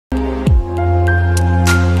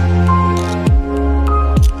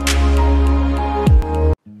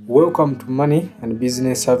Welcome to Money and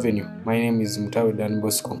Business Avenue. My name is Mutawi Dan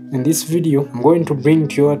Bosco. In this video, I'm going to bring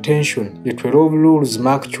to your attention the 12 rules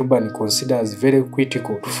Mark Cuban considers very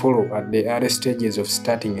critical to follow at the early stages of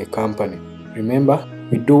starting a company. Remember,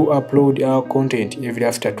 we do upload our content every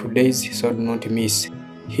after 2 days, so do not miss.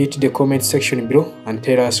 Hit the comment section below and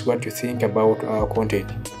tell us what you think about our content.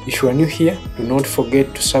 If you are new here, do not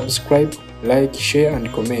forget to subscribe, like, share and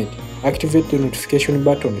comment. Activate the notification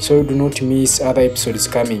button so you do not miss other episodes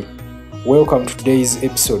coming. Welcome to today's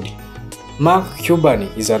episode. Mark Cuban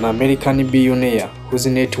is an American billionaire whose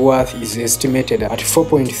net worth is estimated at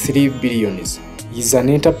 $4.3 billion. He is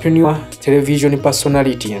an entrepreneur, television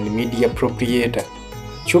personality and media proprietor.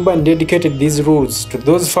 Cuban dedicated these rules to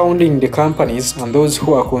those founding the companies and those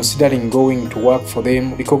who are considering going to work for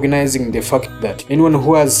them, recognizing the fact that anyone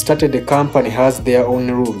who has started a company has their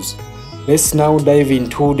own rules. Let's now dive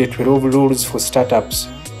into the 12 rules for startups.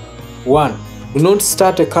 1. Do not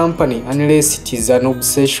start a company unless it is an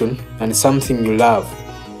obsession and something you love.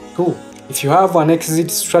 2. If you have an exit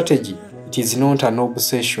strategy, it is not an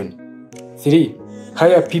obsession. 3.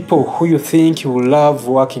 Hire people who you think you will love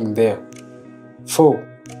working there.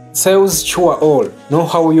 4. Sales cure all. Know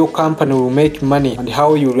how your company will make money and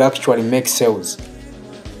how you will actually make sales.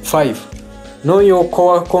 5. Know your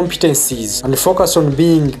core competencies and focus on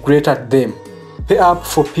being great at them. Pay up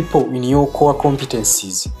for people in your core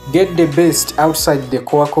competencies. Get the best outside the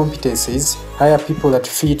core competencies. Hire people that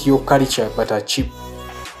fit your culture but are cheap.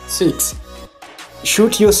 6.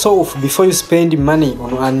 Shoot yourself before you spend money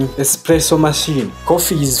on an espresso machine.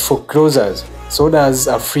 Coffee is for closers. Sodas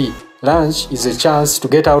are free. Lunch is a chance to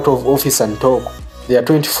get out of office and talk. There are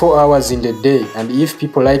 24 hours in the day, and if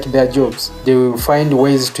people like their jobs, they will find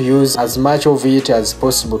ways to use as much of it as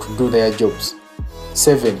possible to do their jobs.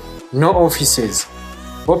 7. No offices.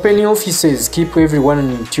 Open offices keep everyone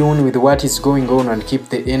in tune with what is going on and keep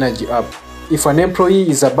the energy up. If an employee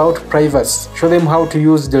is about privacy, show them how to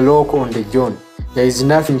use the lock on the john. There is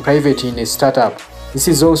nothing private in a startup. This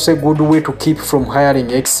is also a good way to keep from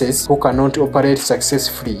hiring excess who cannot operate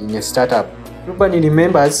successfully in a startup. Cuban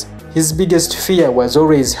remembers his biggest fear was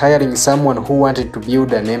always hiring someone who wanted to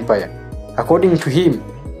build an empire. According to him,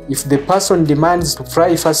 if the person demands to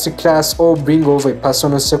fly first class or bring over a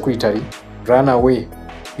personal secretary, run away.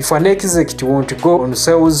 If an executive wants to go on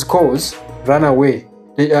sales calls, run away.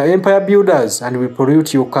 They are empire builders and will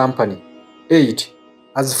pollute your company. 8.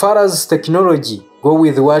 As far as technology, go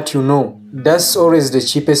with what you know. That's always the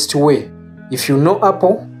cheapest way. If you know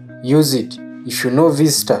Apple, use it. If you know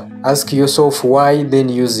Vista, ask yourself why, then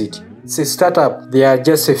use it. It's a startup, there are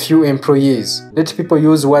just a few employees. Let people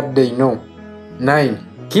use what they know. 9.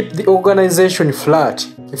 Keep the organization flat.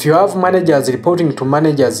 If you have managers reporting to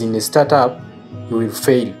managers in a startup, you will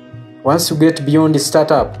fail. Once you get beyond the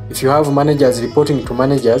startup, if you have managers reporting to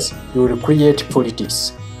managers, you will create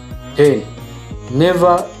politics. 10.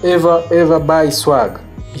 Never ever buy swag.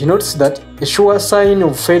 He notes that a sure sign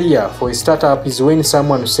of failure for a startup is when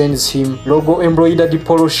someone sends him logo embroidered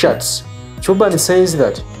polo shirts. Cuban says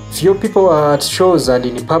that if your people are at shows and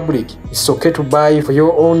in public, it's okay to buy for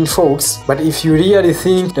your own folks, but if you really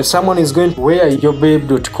think that someone is going to wear your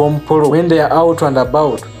babe.com polo when they are out and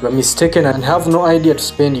about, you are mistaken and have no idea to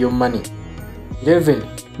spend your money. 11.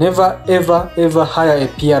 Never ever hire a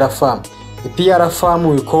PR firm. A PR firm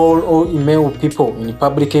will call or email people in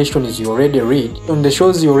publications you already read, on the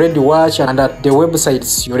shows you already watch and at the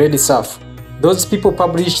websites you already surf. Those people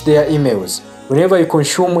publish their emails. Whenever you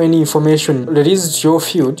consume any information released to your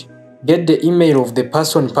field, get the email of the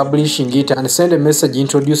person publishing it and send a message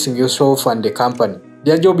introducing yourself and the company.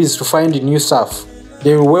 Their job is to find new stuff.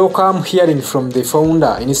 They will welcome hearing from the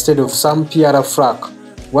founder instead of some PR frack.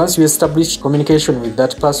 Once you establish communication with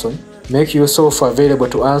that person, make yourself available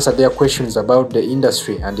to answer their questions about the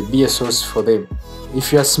industry and be a source for them.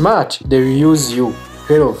 If you are smart, they will use you.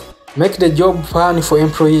 12. Make the job fun for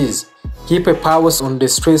employees. Keep a pulse on the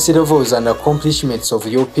stress levels and accomplishments of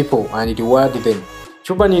your people and reward them.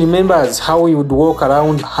 Cuban remembers how he would walk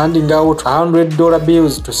around handing out $100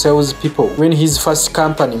 bills to salespeople when his first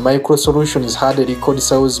company, Micro Solutions, had a record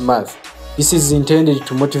sales month. This is intended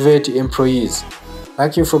to motivate employees.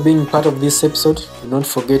 Thank you for being part of this episode. Do not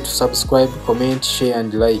forget to subscribe, comment, share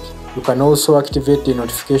and like. You can also activate the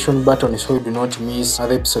notification button so you do not miss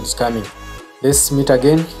other episodes coming. Let's meet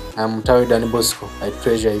again. I'm Mutawi Dan Bosco. I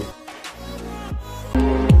treasure you.